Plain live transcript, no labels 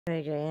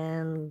Alright,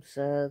 JM,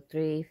 so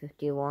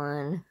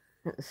 3:51.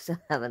 Still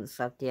haven't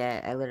slept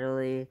yet. I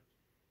literally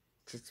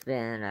just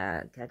been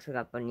catching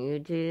up on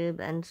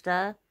YouTube and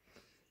stuff.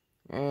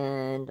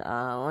 And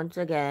once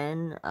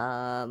again,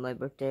 my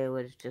birthday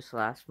was just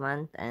last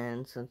month,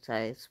 and since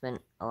I spent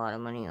a lot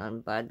of money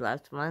on Bud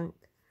last month,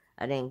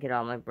 I didn't get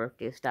all my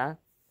birthday stuff.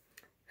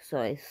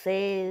 So I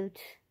saved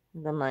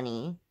the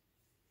money.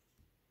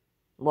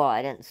 Well,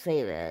 I didn't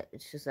save it.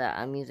 It's just that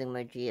I'm using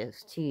my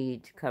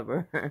GST to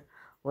cover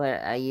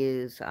what I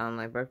use on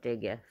my birthday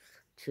gift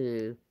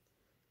to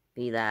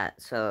be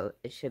that, so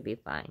it should be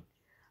fine.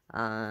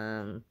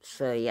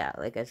 So yeah,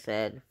 like I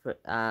said,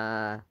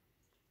 for,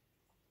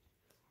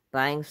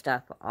 buying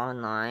stuff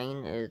online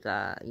is,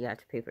 you have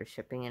to pay for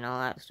shipping and all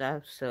that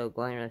stuff, so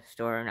going to the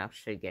store and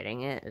actually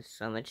getting it is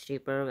so much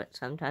cheaper, but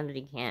sometimes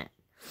you can't.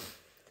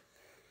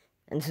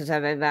 And since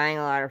I've been buying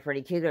a lot of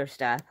Freddy Cougar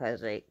stuff, I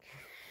was like,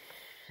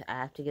 I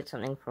have to get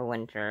something for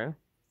winter.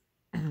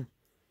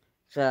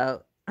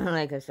 So,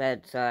 like I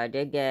said, so I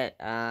did get,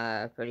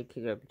 Freddy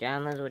Cougar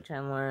pajamas, which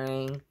I'm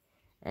wearing,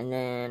 and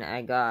then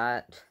I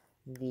got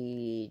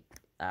the,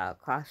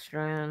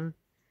 costume,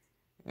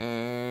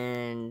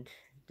 and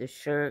the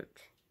shirt,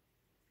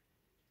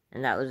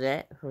 and that was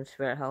it for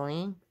Spirit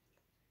Halloween.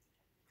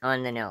 Oh,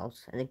 and the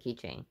nails, and the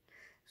keychain.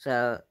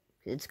 So,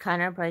 it's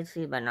kind of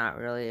pricey, but not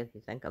really if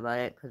you think about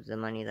it, because the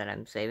money that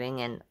I'm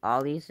saving, and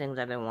all these things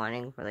I've been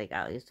wanting for, like,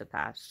 at least the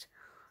past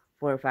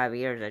 4 or 5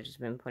 years. I've just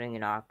been putting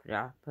it off,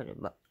 because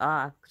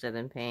I've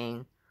been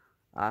paying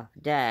off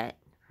debt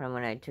from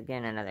when I took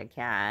in another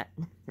cat.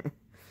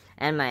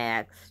 And my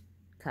ex,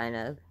 kind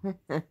of.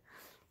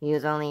 He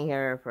was only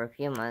here for a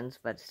few months,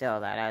 but still,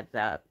 that adds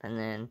up. And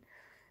then,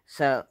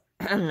 so,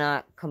 I'm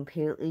not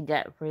completely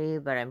debt-free,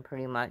 but I'm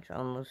pretty much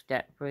almost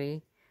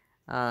debt-free.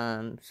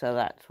 So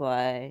that's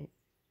why,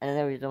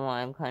 another reason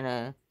why I'm kind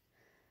of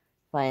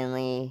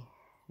finally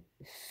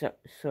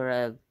sort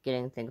of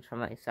getting things for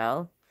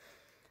myself.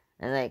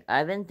 And, like,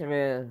 I've been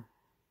through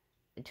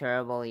a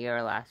terrible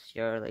year last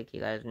year, like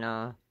you guys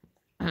know.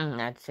 I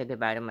had to say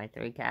goodbye to my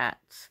 3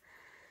 cats.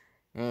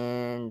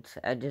 And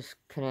I just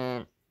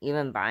couldn't,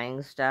 even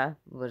buying stuff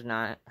was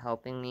not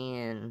helping me,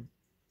 and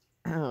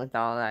with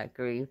all that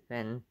grief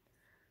and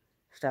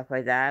stuff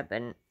like that.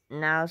 But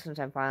now, since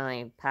I'm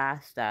finally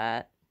past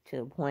that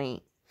to a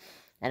point,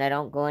 and I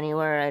don't go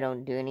anywhere, I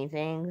don't do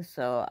anything,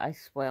 so I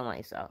spoil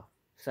myself.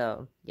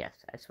 So,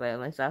 yes, I spoil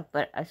myself,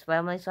 but I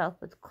spoil myself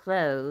with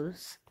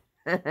clothes.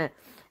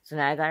 So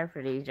now I got a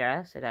pretty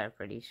dress, I got a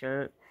pretty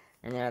shirt,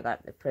 and then I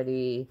got the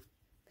pretty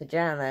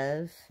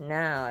pajamas.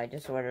 Now I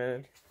just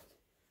ordered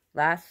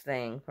last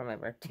thing for my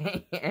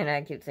birthday, and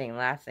I keep saying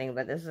last thing,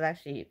 but this is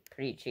actually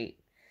pretty cheap.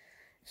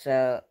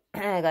 So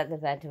I got the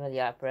Phantom of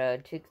the Opera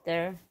toque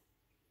there.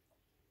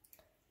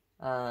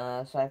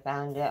 So I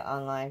found it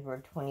online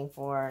for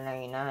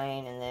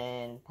 $24.99, and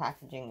then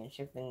packaging and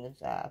shipping is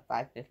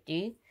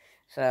 $5.50.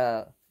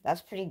 So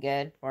that's pretty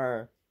good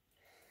for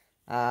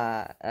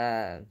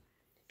toque.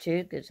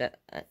 Is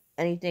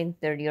anything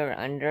 30 or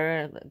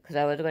under, because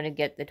I was going to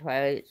get the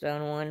Twilight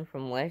Zone one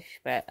from Wish,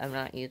 but I'm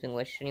not using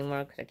Wish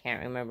anymore because I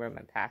can't remember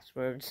my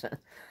passwords.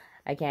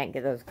 I can't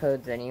get those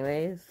codes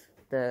anyways,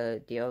 the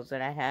deals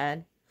that I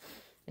had,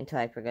 until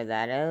I figured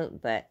that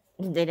out. But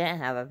they didn't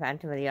have a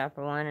Phantom of the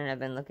Opera one, and I've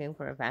been looking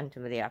for a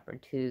Phantom of the Opera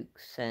toque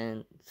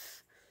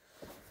since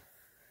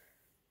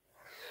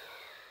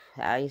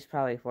at least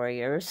probably 4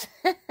 years.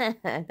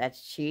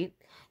 That's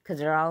cheap, because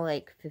they're all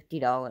like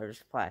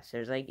 $50 plus.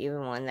 There's like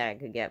even one that I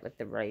could get with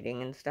the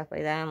writing and stuff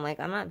like that. I'm like,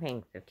 I'm not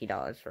paying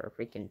 $50 for a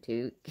freaking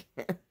toque.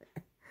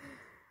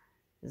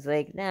 It's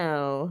like,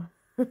 no.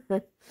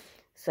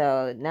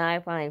 So now I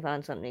finally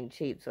found something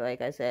cheap. So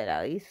like I said,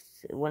 at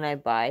least when I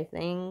buy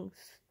things,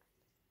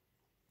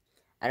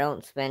 I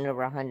don't spend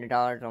over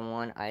 $100 on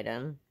one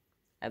item.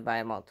 I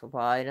buy multiple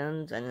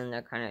items, and then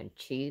they're kind of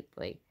cheap.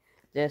 Like,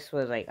 this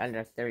was like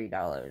under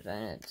 $30,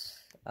 and it's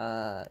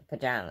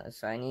pajamas,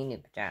 so I need new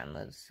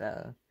pajamas.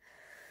 So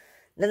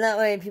then that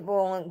way people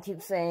won't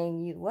keep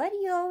saying, why do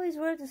you always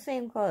wear the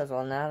same clothes?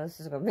 Well, now this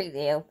is gonna be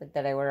the outfit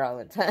that I wear all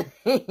the time.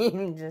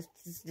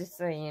 just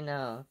so you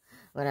know,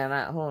 when I'm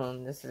at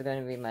home, this is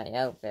gonna be my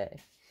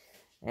outfit.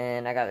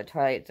 And I got the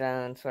Twilight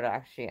Zone sort of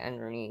actually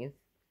underneath.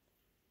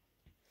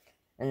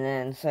 And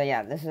then, so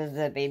yeah, this is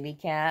the baby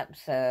cap.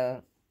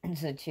 So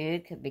it's a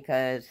toque,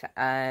 because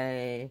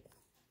I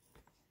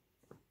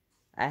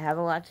have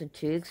a lots of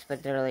toques,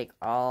 but they're like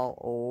all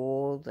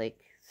old, like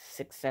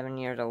 6-7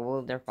 years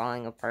old. They're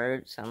falling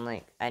apart, so I'm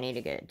like, I need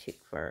to get a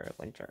toque for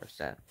winter.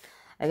 So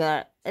I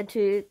got a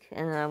toque,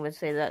 and I would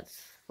say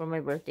that's for my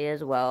birthday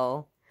as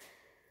well.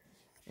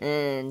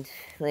 And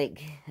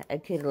like, I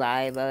could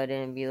lie about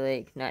it and be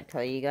like, not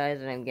tell you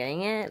guys that I'm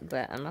getting it,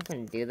 but I'm not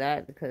gonna do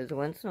that, because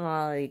once in a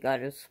while you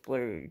gotta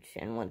splurge,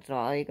 and once in a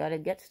while you gotta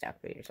get stuff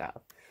for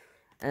yourself.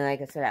 And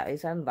like I said, at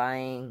least I'm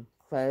buying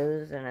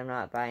clothes, and I'm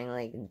not buying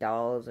like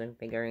dolls and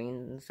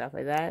figurines and stuff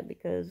like that,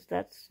 because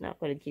that's not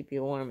going to keep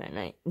you warm at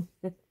night.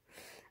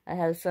 I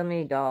have so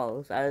many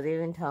dolls. I was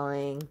even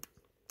telling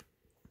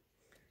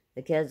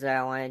the kids that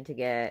I wanted to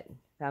get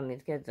found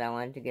these kids, I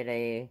wanted to get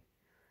a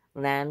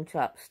lamb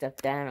chop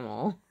stuffed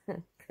animal.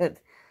 Because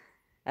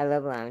I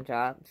love lamb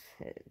chops.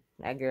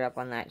 I grew up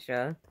on that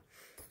show.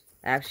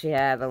 I actually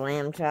have a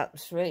lamb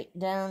chops right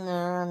down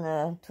there on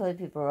the toilet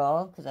paper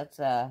roll. Because that's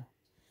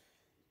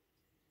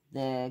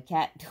the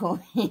cat toy.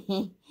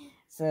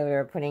 So we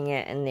were putting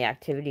it in the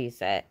activity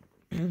set.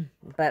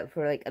 But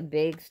for like a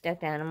big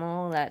stuffed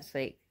animal, that's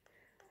like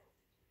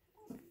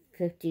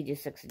 $50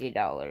 to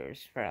 $60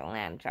 for a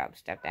lamb chop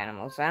stuffed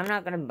animal. So I'm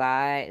not gonna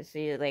buy.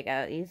 See, like,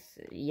 at least,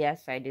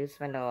 yes, I do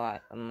spend a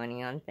lot of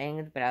money on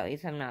things, but at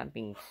least I'm not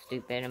being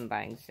stupid and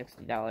buying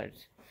 $60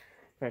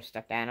 for a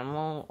stuffed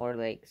animal, or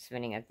like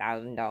spending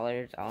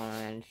 $1,000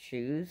 on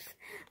shoes.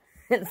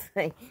 It's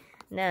like,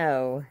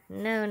 no.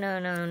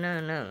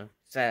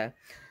 So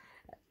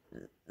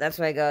that's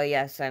why I go,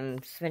 yes,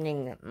 I'm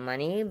spending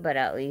money, but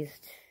at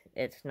least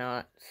it's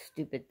not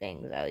stupid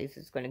things. At least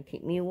it's going to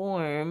keep me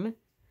warm,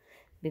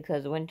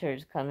 because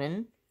winter's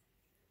coming.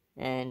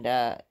 And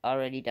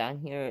already down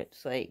here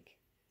it's like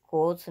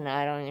cold, so now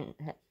I don't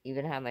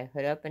even have my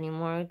hood up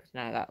anymore, because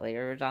now I got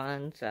layers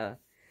on. So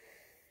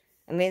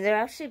I mean, they're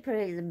actually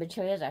pretty, the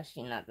material's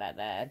actually not that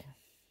bad.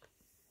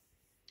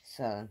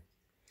 So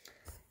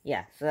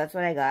yeah, so that's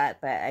what I got.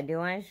 But I do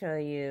want to show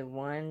you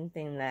another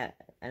thing that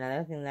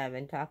I've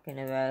been talking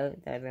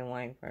about, that I've been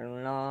wanting for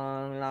a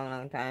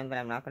long time, but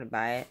I'm not going to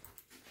buy it.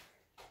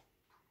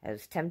 I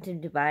was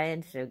tempted to buy it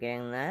instead of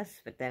getting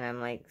this, but then I'm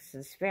like,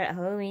 since Spirit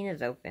Halloween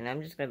is open,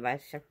 I'm just going to buy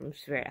stuff from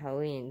Spirit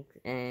Halloween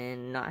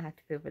and not have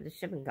to pay for the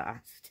shipping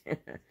cost.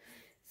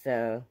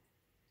 So,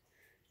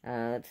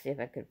 let's see if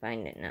I could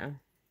find it now.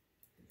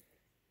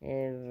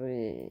 I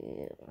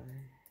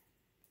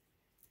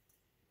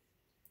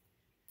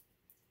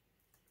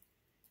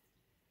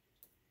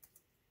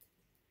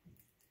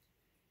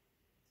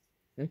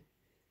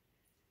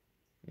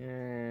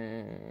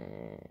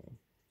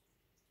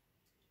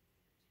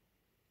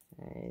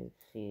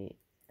see.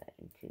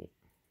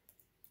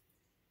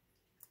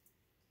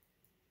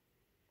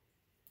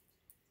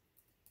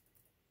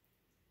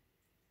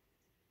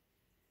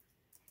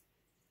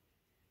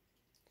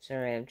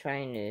 Sorry, I'm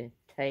trying to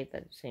type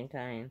at the same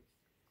time.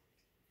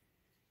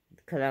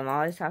 Because I'm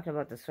always talking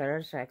about the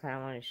sweater, so I kind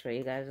of want to show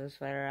you guys the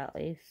sweater at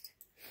least.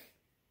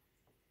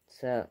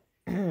 So,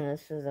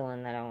 this is the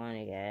one that I want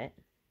to get.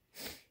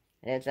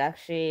 And it's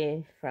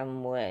actually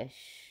from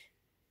Wish.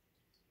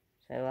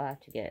 So I will have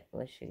to get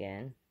Wish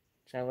again.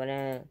 So I'm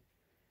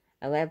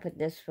gonna put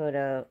this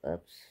photo,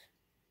 oops.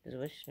 Does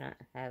Wish not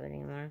have it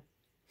anymore?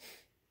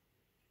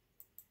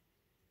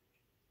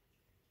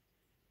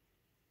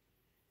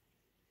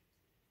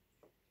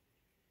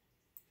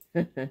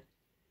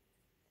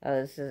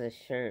 Oh, this is a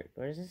shirt.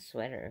 Where's the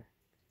sweater?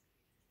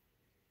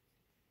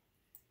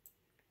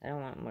 I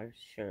don't want more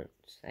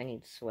shirts. I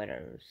need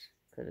sweaters.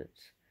 Because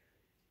it's...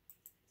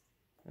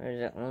 Or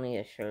is it only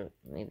a shirt?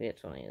 Maybe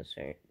it's only a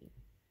shirt.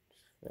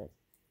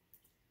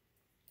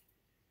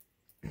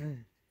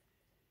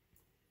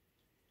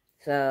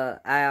 So,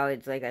 I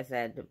always, like I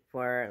said,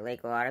 for,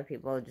 like, a lot of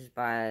people just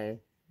buy...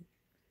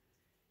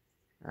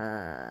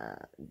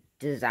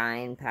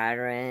 design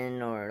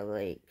pattern, or,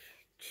 like...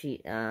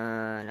 cheap,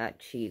 not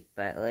cheap,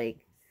 but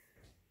like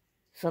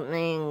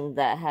something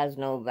that has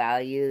no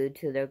value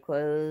to their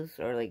clothes,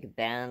 or like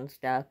band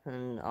stuff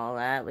and all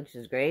that, which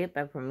is great,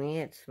 but for me,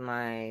 it's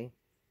my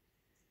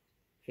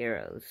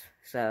heroes.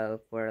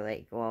 So for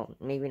like, well,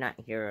 maybe not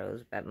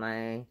heroes, but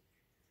my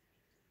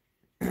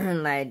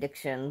my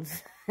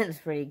addictions. It's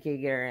Freddy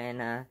Cougar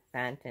and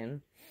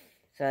Phantom.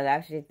 So I was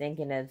actually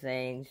thinking of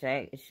saying,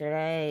 should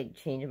I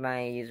change my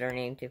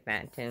username to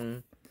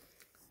Phantom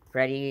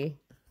Freddy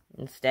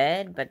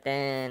instead? But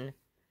then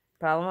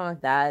problem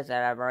with that is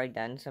that I've already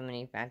done so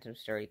many Phantom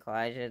story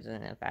collages,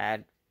 and if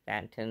I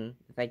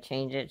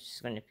change it, it's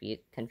just going to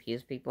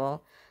confuse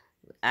people.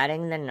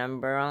 Adding the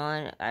number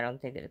on, I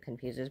don't think it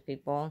confuses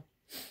people.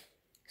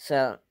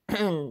 So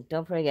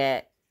don't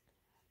forget,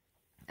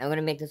 I'm going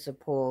to make this a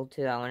poll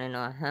too. I want to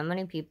know how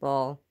many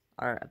people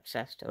are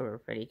obsessed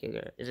over Freddy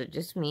Cougar. Is it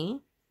just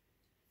me?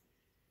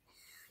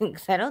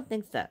 Because I don't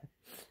think so.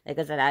 Like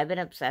I said, I've been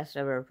obsessed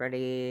over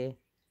Freddy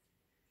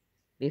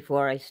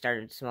before I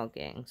started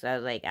smoking. So I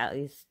was like at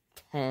least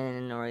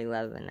 10 or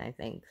 11, I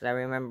think. Because I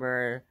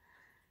remember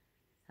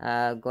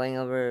going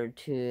over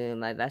to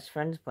my best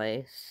friend's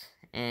place,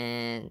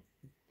 and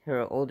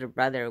her older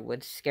brother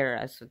would scare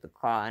us with the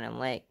claw. And I'm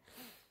like,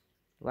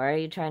 why are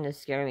you trying to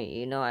scare me?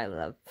 You know I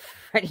love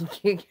Freddy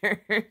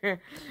Cougar.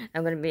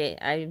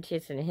 I'm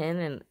chasing him,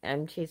 and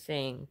I'm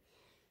chasing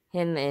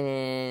him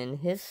in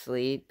his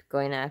sleep,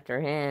 going after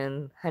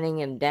him, hunting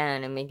him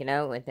down and making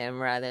out with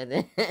him, rather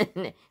than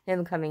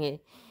him coming in.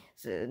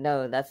 So,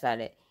 no, that's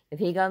not it. If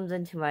he comes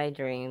into my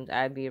dreams,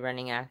 I'd be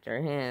running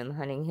after him,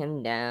 hunting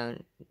him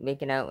down,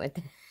 making out with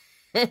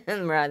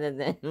him, rather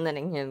than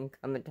letting him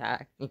come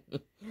attack me.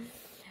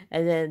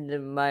 And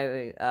then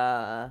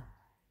my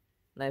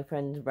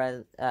friend's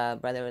brother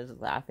was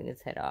laughing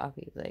his head off.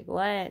 He was like,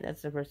 what?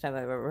 That's the first time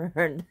I've ever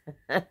heard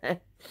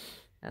that.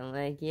 I'm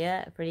like,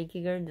 yeah, Freddy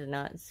Cougar does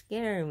not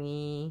scare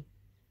me.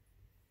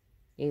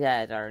 You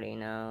guys already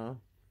know.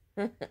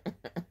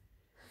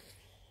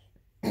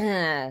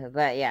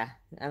 But yeah,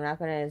 I'm not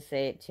gonna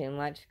say it too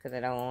much because I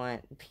don't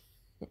want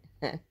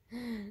I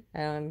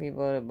don't want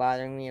people to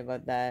bother me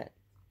about that.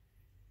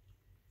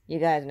 You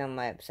guys know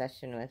my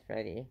obsession with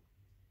Freddy.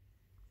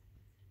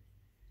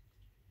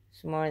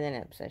 It's more than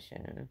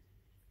obsession.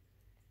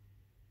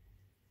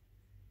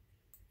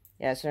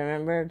 Yeah, so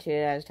remember too,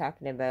 I was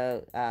talking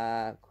about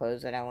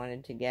clothes that I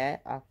wanted to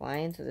get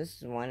offline, so this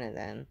is one of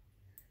them.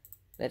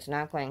 But it's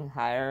not going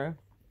higher.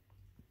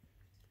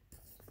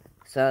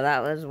 So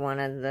that was one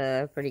of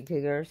the Pretty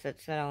Cougar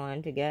sets that I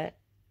wanted to get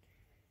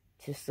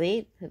to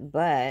sleep,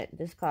 but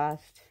this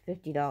cost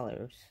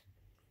 $50.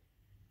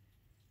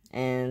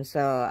 And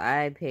so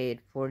I paid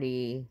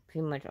 40,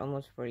 pretty much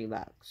almost 40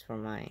 bucks for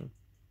mine.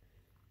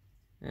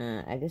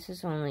 I guess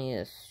it's only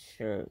a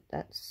shirt.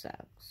 That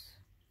sucks.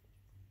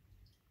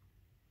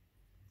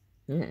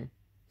 I'm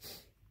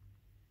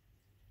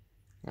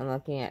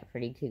looking at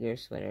Pretty Cougar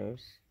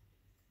sweaters.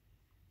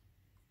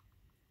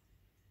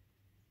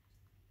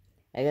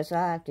 I guess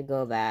I'll have to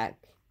go back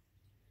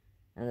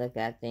and look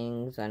at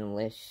things on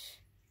Wish.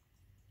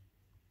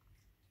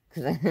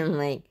 Because I'm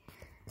like,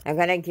 I'm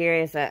kind of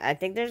curious. I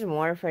think there's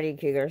more Freddy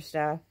Cougar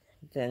stuff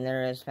than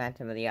there is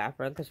Phantom of the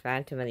Opera. Because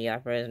Phantom of the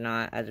Opera is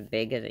not as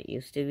big as it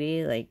used to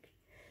be. Like,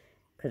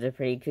 because the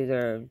Freddy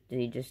Cougar,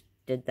 they just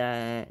did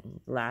that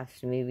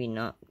last movie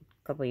not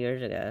a couple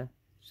years ago.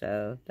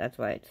 So that's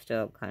why it's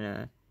still kind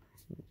of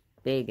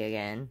big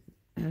again.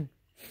 And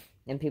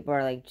people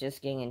are like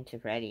just getting into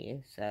Freddy.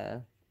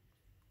 So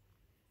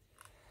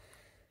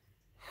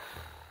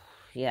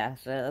yeah,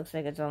 so it looks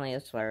like it's only a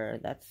sweater.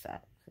 That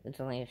sucks. It's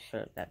only a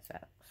shirt. That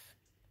sucks.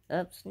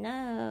 Oops, no,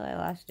 I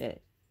lost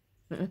it.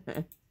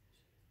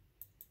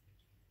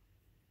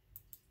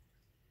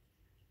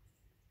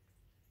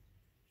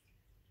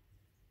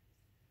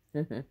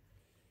 But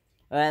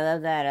I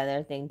love that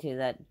other thing too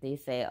that they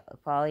say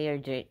follow your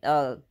dream.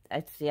 Oh,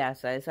 yeah.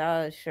 So I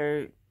saw a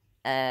shirt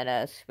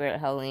at Spirit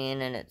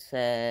Halloween and it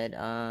said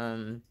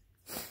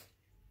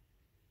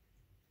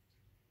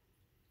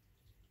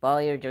follow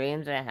your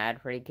dreams, and it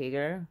had Freddy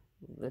Cougar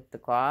with the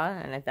claw,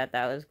 and I thought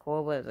that was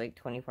cool, but it was like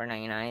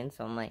 $24.99.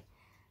 So I'm like,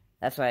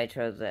 that's why I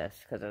chose this,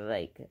 because I was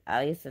like,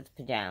 at least it's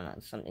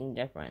pajamas, something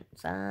different,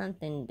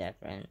 something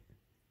different,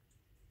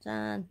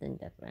 something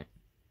different.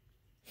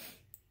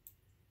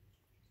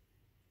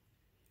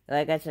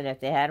 Like I said,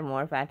 if they had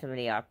more Phantom of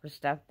the Opera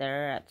stuff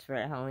there at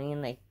Spirit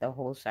Halloween, like the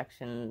whole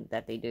section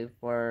that they do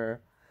for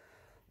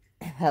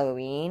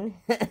Halloween,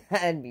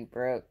 I'd be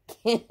broke.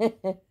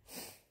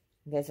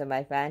 Okay, so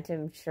my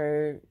Phantom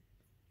shirt,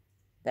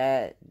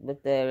 that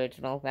with the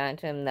original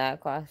Phantom, that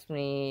cost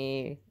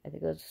me, I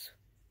think it was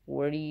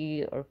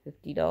 $40 or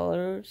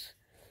 $50.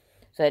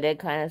 So I did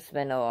kind of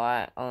spend a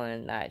lot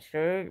on that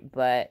shirt,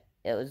 but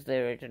it was the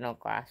original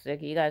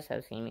classic. You guys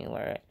have seen me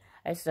wear it.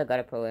 I still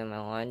gotta put it in my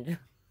laundry.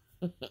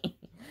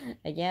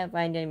 I can't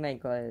find any of my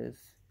clothes.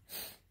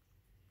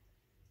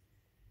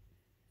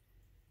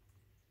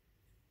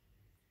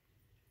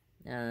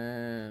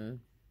 Huh.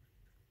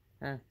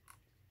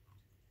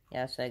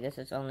 Yeah, so I guess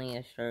it's only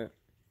a shirt.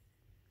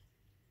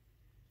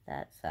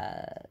 That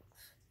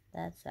sucks.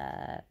 That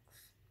sucks.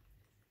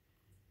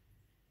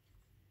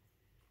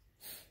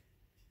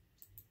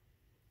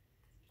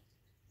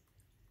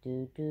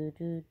 Do.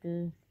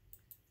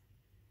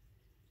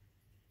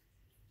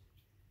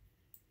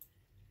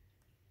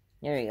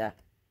 There we go.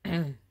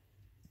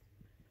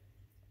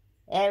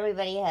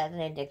 Everybody has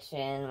an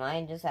addiction.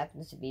 Mine just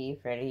happens to be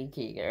Freddy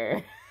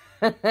Cougar.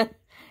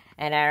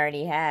 And I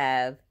already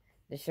have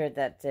the shirt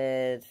that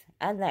says,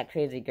 I'm that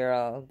crazy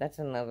girl that's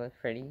in love with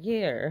Freddy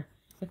Cougar.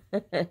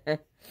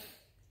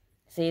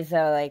 See,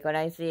 so, like, when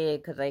I see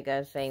it, because like I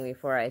was saying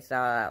before, I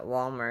saw at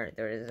Walmart,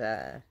 there was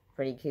a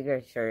Freddy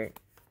Cougar shirt.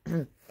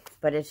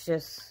 But it's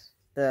just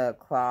the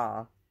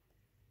claw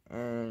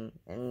in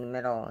the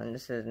middle, and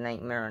this is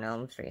Nightmare on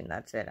Elm Street, and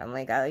that's it. I'm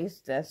like, at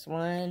least this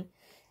one,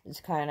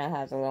 it kind of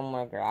has a little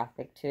more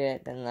graphic to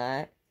it than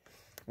that.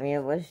 I mean,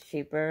 it was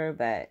cheaper,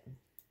 but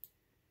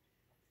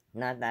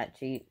not that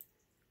cheap.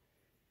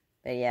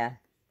 But yeah.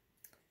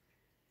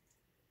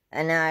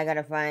 And now I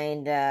gotta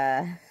find,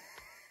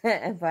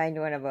 find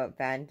one about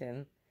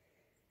Phantom.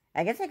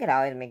 I guess I could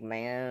always make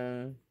my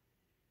own,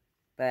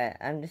 but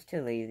I'm just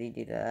too lazy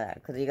to do that.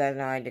 Because you guys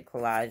know I do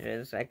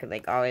collages, so I could,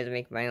 like, always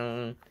make my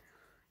own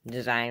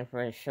design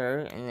for a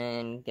shirt and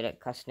then get it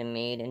custom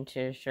made into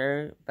a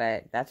shirt,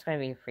 but that's going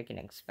to be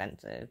freaking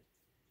expensive.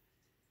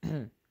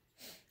 And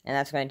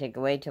that's going to take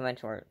way too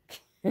much work.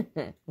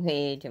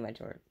 Way too much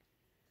work.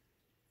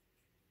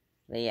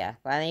 But yeah,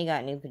 finally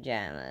got new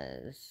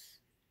pajamas.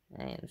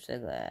 I am so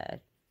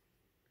glad.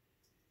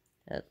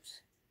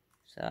 Oops.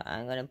 So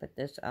I'm going to put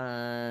this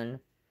on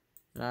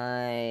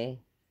my,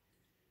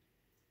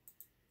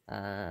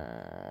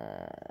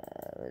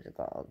 what is it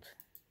called?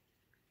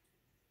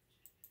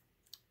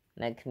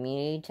 My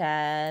community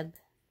tab.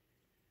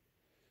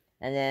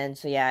 And then,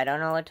 so yeah, I don't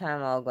know what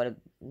time I'll go to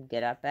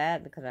get up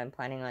at, because I'm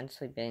planning on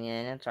sleeping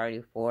in. It's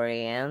already 4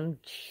 a.m.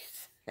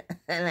 Jeez.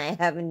 And I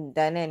haven't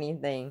done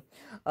anything.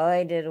 All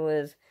I did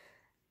was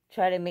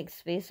try to make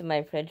space in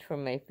my fridge for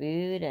my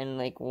food and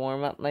like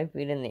warm up my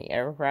food in the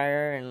air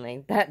fryer, and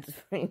like that's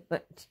pretty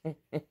much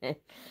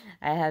it.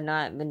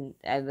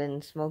 I've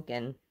been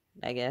smoking,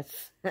 I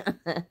guess.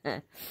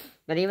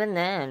 But even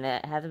then,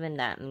 it hasn't been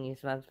that many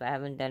smokes, but I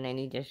haven't done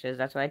any dishes.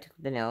 That's why I took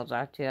the nails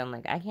off too. I'm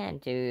like, I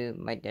can't do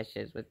my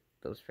dishes with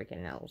those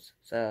freaking nails.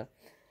 So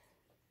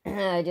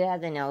I do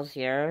have the nails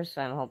here,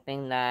 so I'm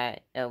hoping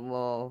that it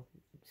will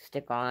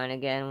stick on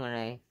again when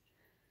I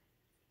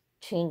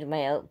change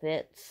my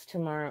outfits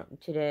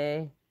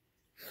today.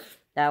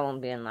 That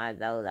won't be in live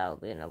though, that will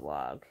be in a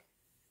vlog.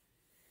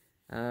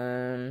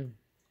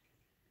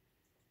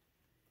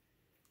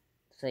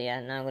 So yeah,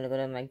 now I'm gonna go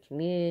to my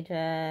community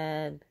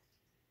tab.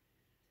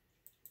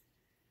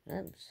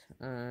 Oops,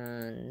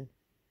 on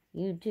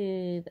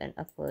YouTube and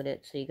upload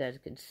it so you guys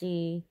could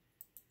see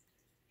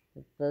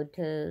the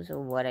photos of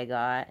what I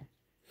got.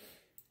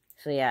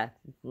 So yeah,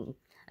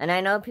 and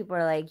I know people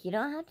are like, you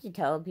don't have to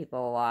tell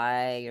people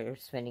why you're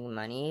spending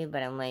money,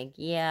 but I'm like,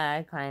 yeah,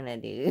 I kind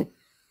of do.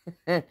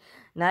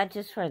 Not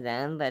just for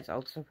them, but it's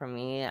also for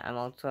me. I'm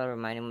also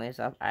reminding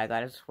myself I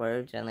gotta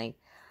splurge, and like,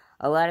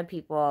 a lot of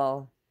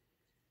people,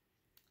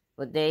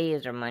 what they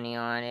use their money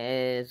on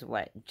is,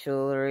 what,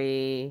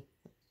 jewelry,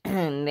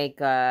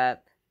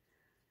 makeup,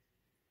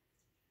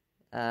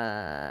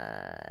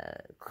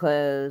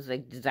 clothes,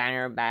 like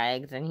designer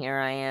bags, and here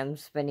I am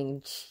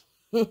spending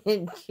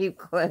cheap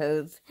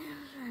clothes.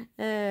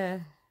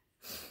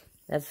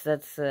 That's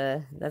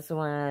the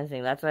one other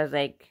thing. That's why I was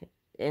like,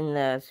 in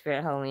the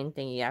Spirit Halloween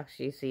thing, you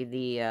actually see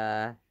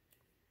the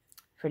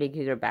Freddy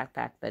Krueger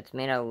backpack, but it's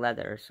made out of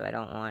leather, so I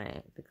don't want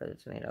it because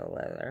it's made out of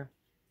leather.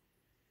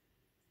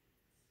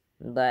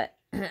 But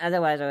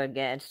otherwise, I would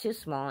get, it's too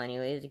small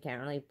anyways. You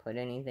can't really put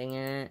anything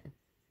in it.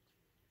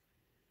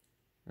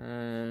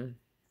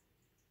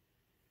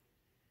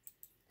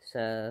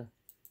 So,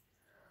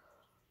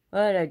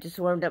 but I just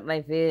warmed up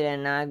my food,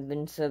 and I've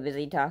been so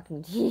busy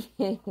talking to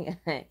you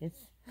guys.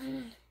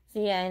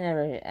 See, I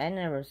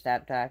never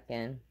stop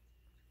talking.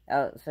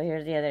 Oh, so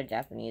here's the other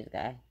Japanese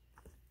guy.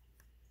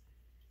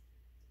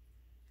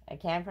 I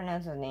can't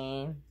pronounce his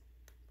name.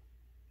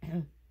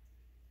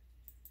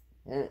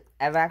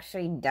 I've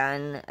actually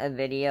done a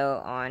video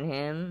on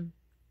him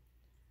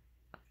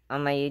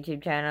on my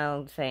YouTube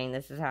channel saying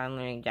this is how I'm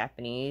learning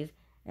Japanese,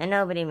 and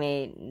nobody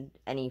made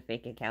any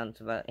fake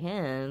accounts about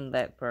him,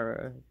 but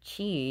for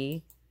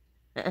Chi,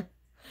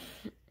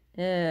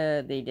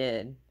 they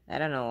did. I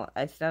don't know.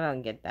 I still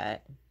don't get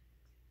that.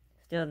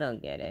 Still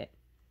don't get it.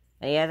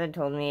 And he hasn't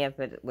told me if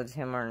it was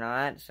him or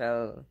not,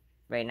 so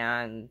right now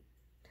I'm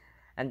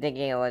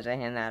thinking it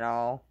wasn't him at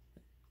all.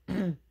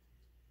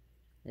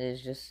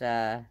 It's just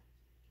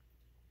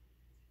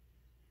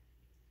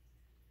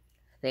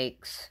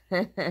fakes.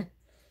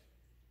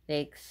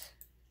 Fakes.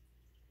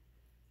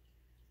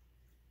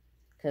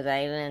 Because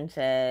I even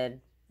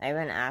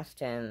asked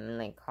him in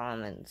like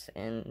comments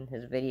in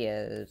his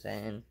videos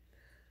and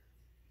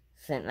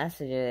sent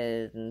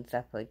messages and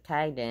stuff, like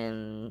tagged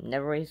him,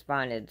 never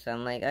responded. So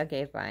I'm like,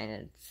 okay, fine,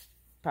 it's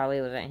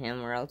probably wasn't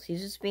him, or else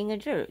he's just being a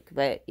jerk.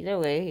 But either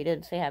way, he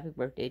didn't say happy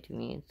birthday to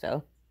me,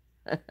 so.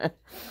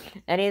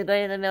 And he's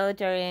going to the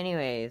military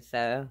anyway,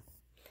 so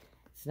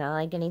it's not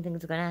like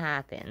anything's gonna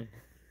happen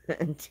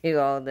to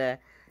all the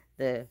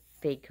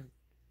fake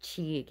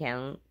Chi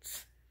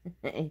accounts.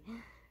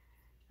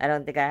 I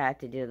don't think I have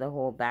to do the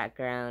whole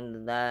background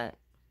of that.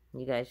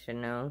 You guys should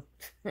know.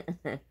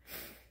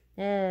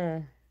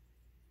 Yeah.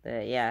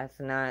 But yeah,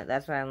 so now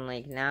that's why I'm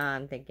like, now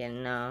I'm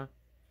thinking, no.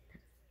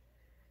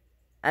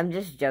 I'm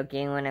just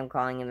joking when I'm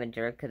calling him a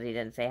jerk because he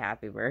didn't say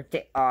happy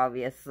birthday.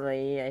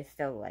 Obviously, I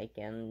still like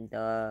him,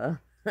 duh.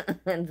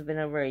 It's been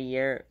over a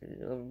year,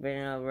 and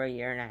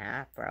a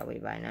half probably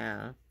by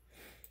now.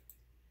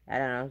 I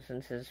don't know,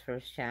 since his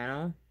first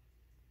channel.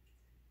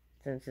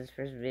 Since his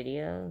first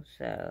video.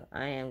 So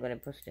I am going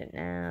to post it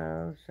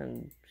now.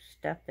 Some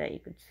stuff that you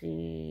could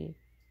see.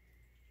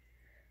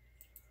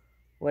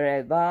 What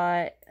I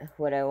bought.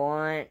 What I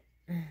want.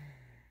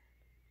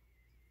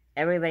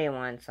 Everybody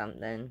wants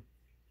something.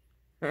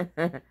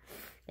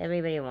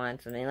 Everybody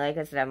wants something. Like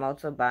I said, I'm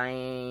also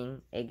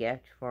buying a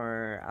gift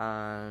for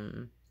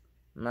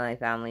my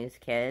family's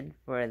kid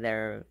for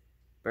their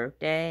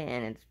birthday,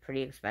 and it's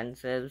pretty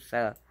expensive,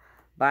 so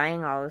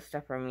buying all this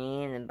stuff for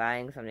me and then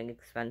buying something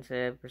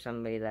expensive for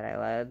somebody that I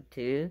love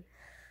too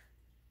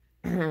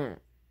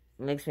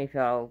makes me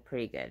feel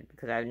pretty good,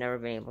 because I've never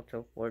been able to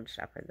afford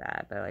stuff like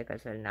that. But like I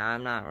said, now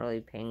I'm not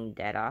really paying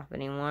debt off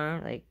anymore,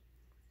 like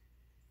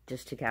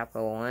just to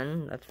Capital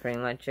One. That's pretty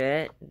much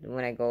it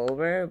when I go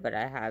over, but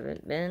I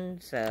haven't been,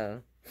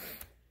 so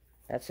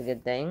that's a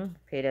good thing.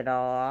 Paid it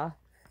all off.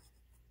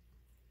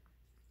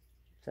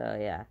 So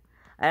yeah,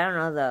 I don't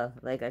know though,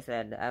 like I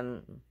said,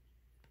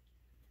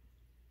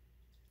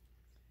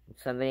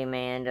 somebody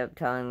may end up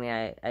telling me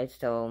I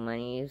stole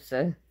money,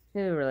 so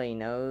who really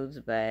knows,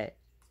 but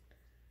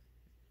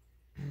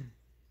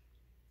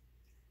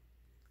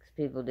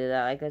people do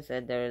that. Like I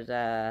said, there's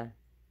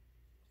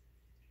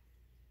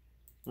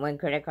one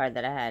credit card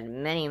that I had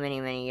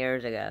many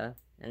years ago,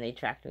 and they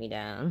tracked me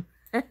down.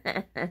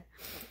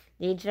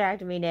 They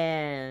tracked me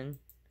down.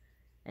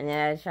 And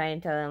then I was trying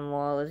to tell them,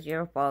 well, it was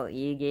your fault.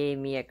 You gave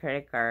me a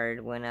credit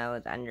card when I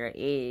was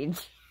underage.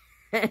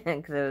 Because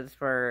it was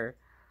for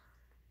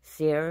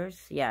Sears.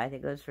 Yeah, I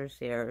think it was for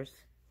Sears.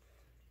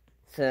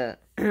 So,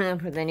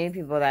 for the new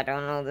people that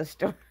don't know the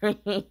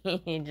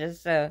story,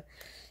 just so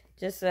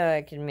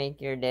I can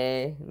make your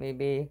day,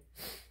 maybe.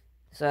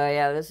 So,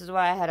 yeah, this is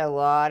why I had a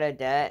lot of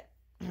debt.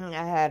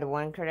 I had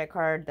one credit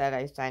card that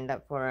I signed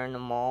up for in the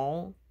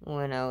mall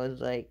when I was,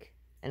 like,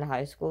 in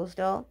high school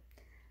still.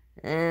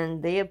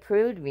 And they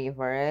approved me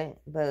for it,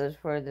 but it was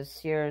for the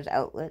Sears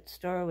outlet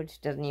store,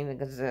 which doesn't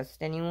even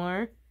exist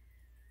anymore.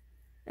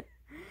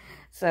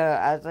 So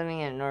I was living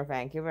in North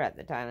Vancouver at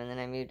the time, and then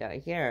I moved out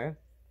here.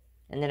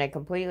 And then I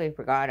completely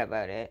forgot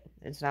about it.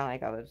 It's not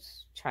like I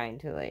was trying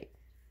to, like,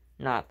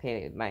 not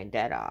pay my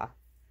debt off.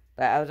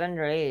 But I was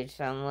underage,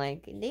 so I'm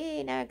like,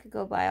 hey, now I could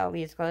go buy all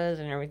these clothes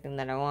and everything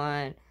that I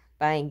want,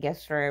 buying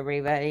gifts for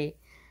everybody.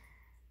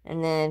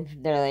 And then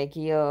they're like,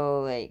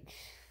 yo, like,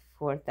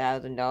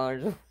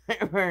 $4,000 or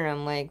whatever, and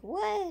I'm like,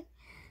 what?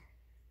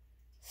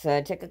 So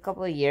it took a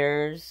couple of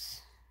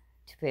years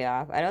to pay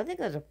off. I don't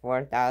think it was a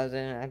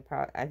 4,000.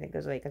 I think it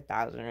was like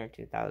 1,000 or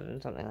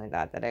 2,000, something like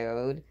that I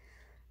owed.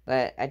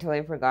 But I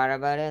totally forgot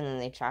about it, and then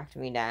they tracked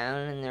me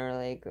down, and they were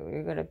like,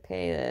 we're gonna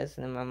pay this.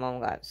 And then my mom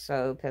got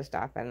so pissed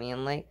off at me.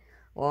 I'm like,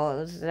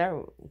 well,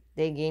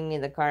 they gave me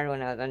the card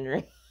when I was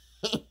underage.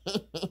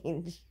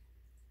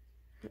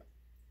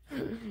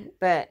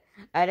 But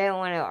I didn't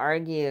want to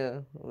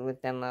argue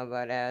with them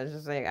about it. I was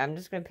just like, I'm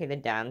just going to pay the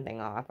damn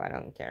thing off. I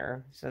don't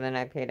care. So then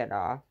I paid it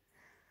off.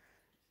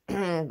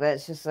 But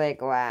it's just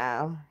like,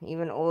 wow.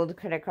 Even old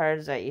credit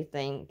cards that you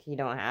think you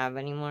don't have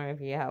anymore, if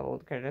you have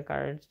old credit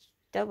cards,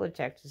 double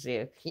check to see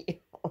if you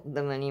owe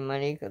them any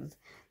money, because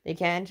they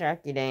can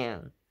track you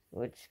down,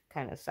 which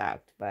kind of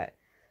sucked. But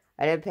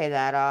I did pay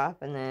that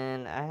off, and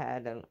then I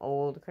had an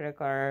old credit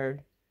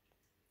card.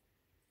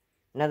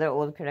 Another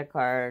old credit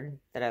card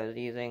that I was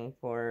using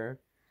for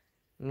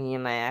me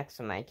and my ex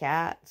and my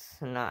cats,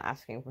 and not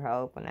asking for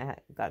help when I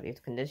got these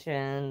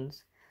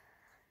conditions.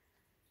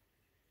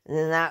 And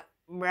then that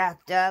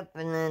wrapped up,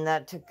 and then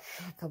that took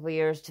a couple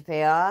years to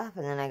pay off,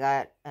 and then I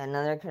got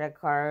another credit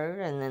card,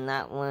 and then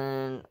that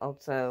one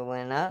also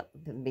went up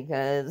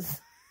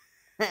because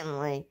I'm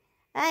like,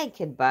 I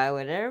could buy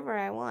whatever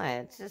I want.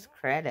 It's just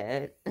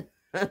credit.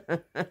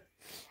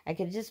 I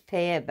could just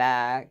pay it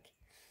back.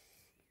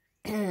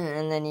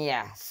 And then,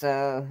 yeah,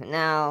 so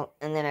now,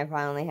 and then I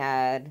finally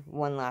had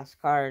one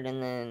last card,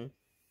 and then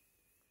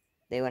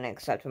they wouldn't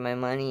accept my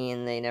money,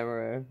 and they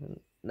never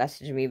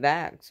messaged me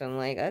back. So I'm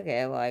like,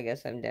 okay, well, I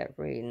guess I'm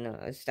debt-free. No,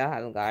 I still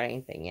haven't got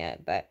anything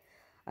yet, but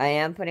I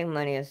am putting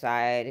money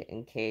aside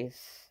in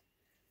case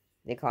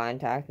they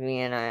contact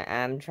me, and I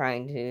am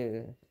trying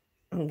to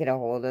get a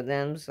hold of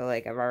them. So,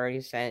 like, I've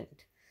already sent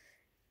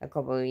a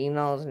couple of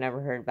emails,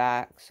 never heard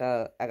back,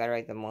 so I gotta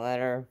write them a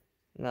letter,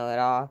 mail it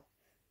off.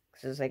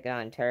 Because it's like in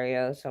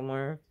Ontario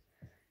somewhere.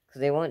 Because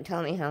they won't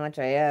tell me how much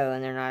I owe,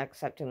 and they're not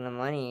accepting the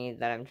money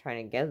that I'm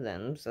trying to give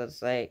them. So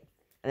it's like,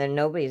 and then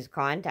nobody's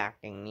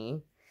contacting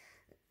me.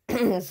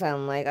 So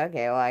I'm like,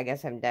 okay, well, I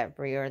guess I'm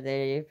debt-free, or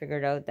they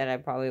figured out that I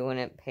probably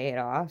wouldn't pay it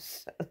off.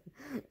 So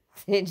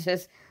they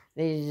just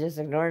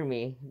ignored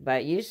me.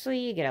 But usually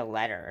you get a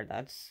letter.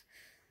 That's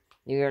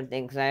the weird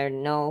thing, because I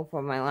know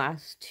for my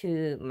last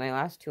two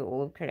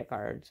old credit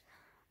cards,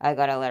 I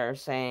got a letter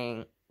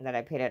saying that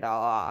I paid it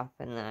all off,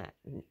 and that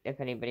if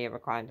anybody ever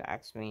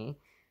contacts me,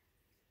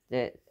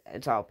 that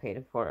it's all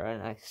paid for,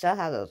 and I still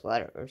have those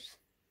letters.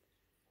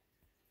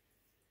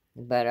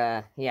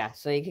 But, yeah,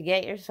 so you could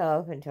get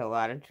yourself into a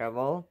lot of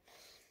trouble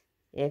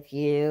if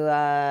you,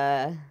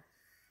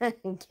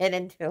 get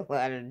into a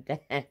lot of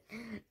debt,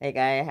 like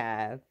I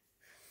have,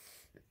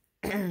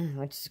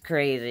 which is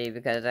crazy,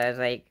 because I was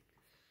like,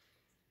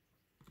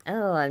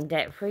 oh, I'm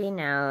debt-free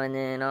now, and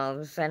then all of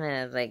a sudden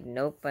I was like,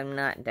 nope, I'm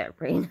not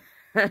debt-free.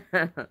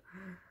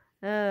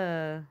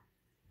 And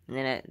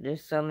then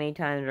there's so many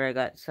times where I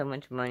got so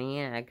much money,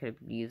 and I could have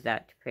used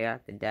that to pay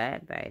off the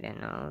debt, but I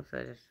didn't know,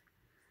 so just,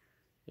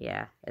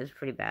 yeah, it was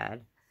pretty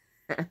bad.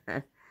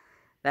 But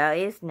at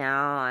least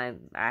now I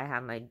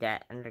have my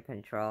debt under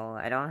control.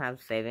 I don't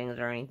have savings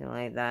or anything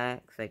like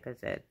that, because like I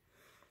said,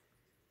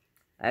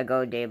 I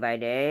go day by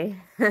day.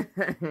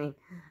 I mean,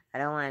 I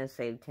don't want to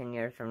save 10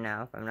 years from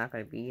now if I'm not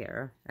going to be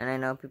here. And I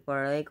know people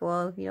are like,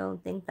 well, if you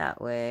don't think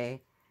that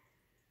way,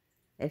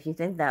 if you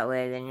think that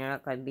way, then you're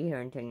not going to be here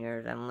in 10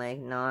 years. I'm like,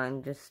 no,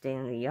 I'm just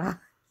staying young.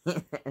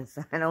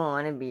 So I don't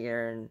want to be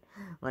here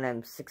when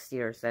I'm 60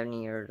 or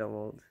 70 years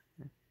old.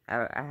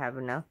 I have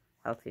enough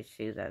health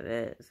issues as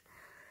is.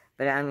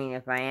 But I mean,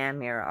 if I am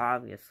here,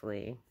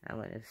 obviously, I'm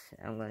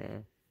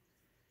gonna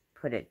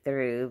put it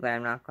through, but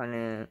I'm not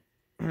gonna,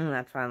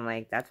 that's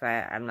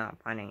why I'm not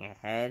planning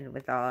ahead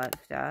with all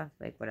that stuff,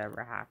 like,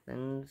 whatever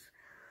happens.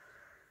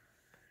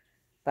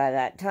 By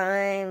that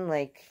time,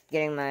 like,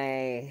 getting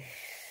my,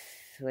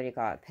 what do you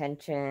call it,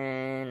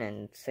 pension,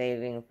 and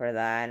saving for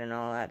that, and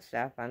all that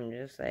stuff, I'm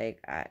just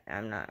like,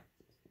 I'm not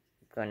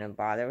gonna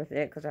bother with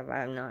it, because if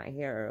I'm not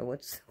here,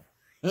 what's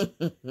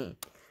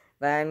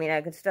But, I mean, I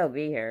could still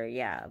be here,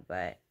 yeah,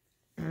 but,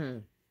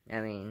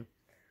 I mean,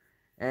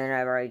 and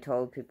I've already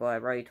told people,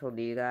 I've already told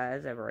you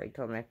guys, I've already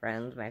told my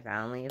friends, my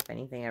family, if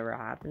anything ever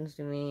happens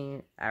to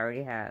me,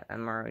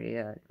 I'm already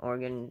an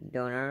organ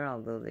donor,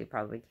 although they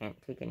probably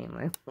can't take any of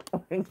my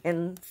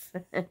organs.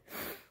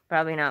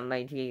 Probably not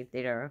my teeth,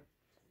 either.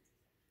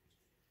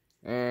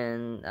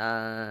 And,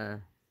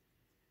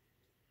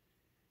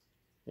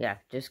 yeah,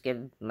 just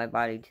give my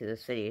body to the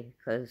city,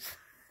 because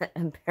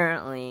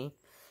apparently,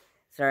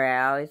 sorry,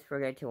 I always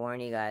forget to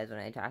warn you guys when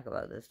I talk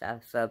about this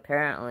stuff, so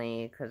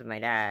apparently, because my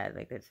dad,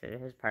 like I said,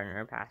 his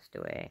partner passed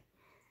away,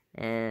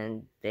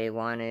 and they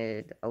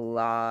wanted a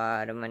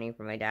lot of money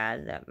for my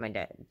dad that my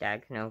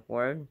dad can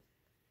afford,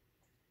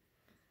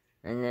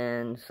 and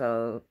then,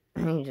 so,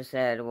 he just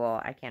said,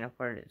 well, I can't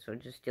afford it, so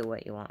just do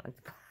what you want with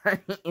the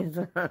money,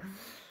 so,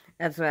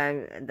 that's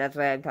why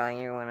I'm telling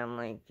everyone, I'm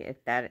like, if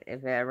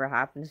it ever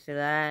happens to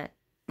that,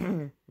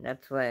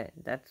 that's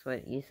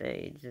what you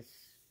say, just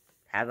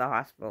have the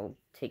hospital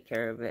take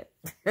care of it.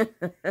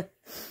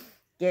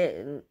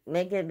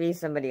 Make it be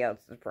somebody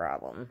else's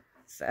problem,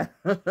 so,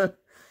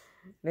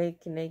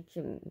 make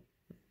him,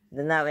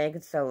 then that way I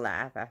could still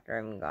laugh after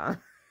I'm gone.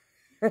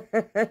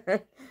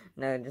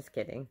 No, just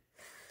kidding.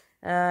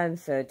 I'm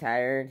so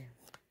tired.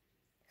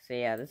 So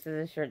yeah, this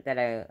is a shirt that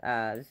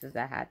this is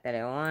the hat that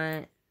I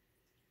want.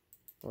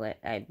 What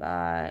I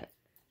bought.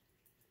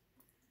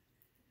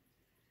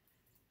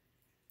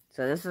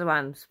 So this is why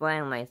I'm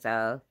spoiling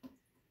myself.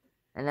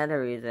 Another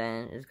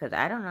reason is because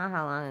I don't know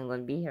how long I'm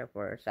going to be here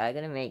for. So I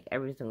got to make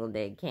every single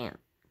day count.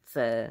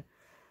 So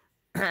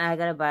I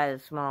got to buy the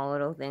small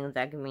little things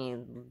that give me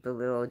the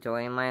little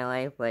joy in my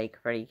life. Like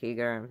Freddy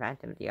Krueger and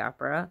Phantom of the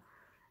Opera.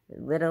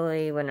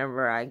 Literally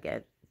whenever I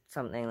get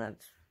something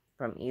that's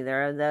from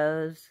either of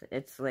those,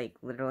 it's like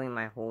literally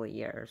my whole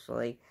year. So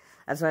like,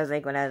 that's why I was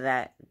like, when I was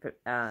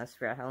at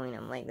Spirit Halloween,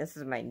 I'm like, this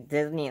is my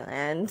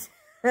Disneyland.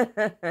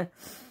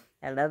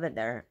 I love it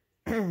there.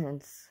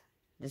 It's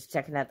just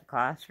checking out the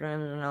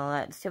classrooms and all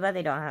that. It's too bad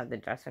they don't have the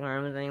dressing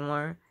rooms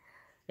anymore.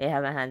 They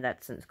haven't had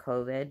that since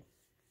COVID.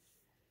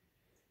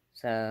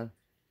 So,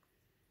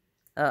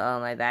 uh-oh,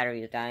 my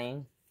battery is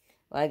dying.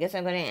 Well, I guess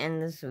I'm going to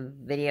end this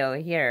video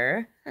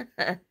here.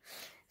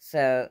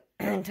 So,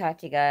 talk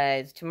to you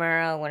guys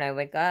tomorrow when I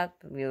wake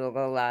up. We will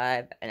go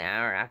live an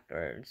hour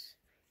afterwards.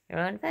 You're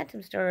on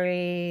Phantom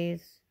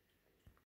Stories.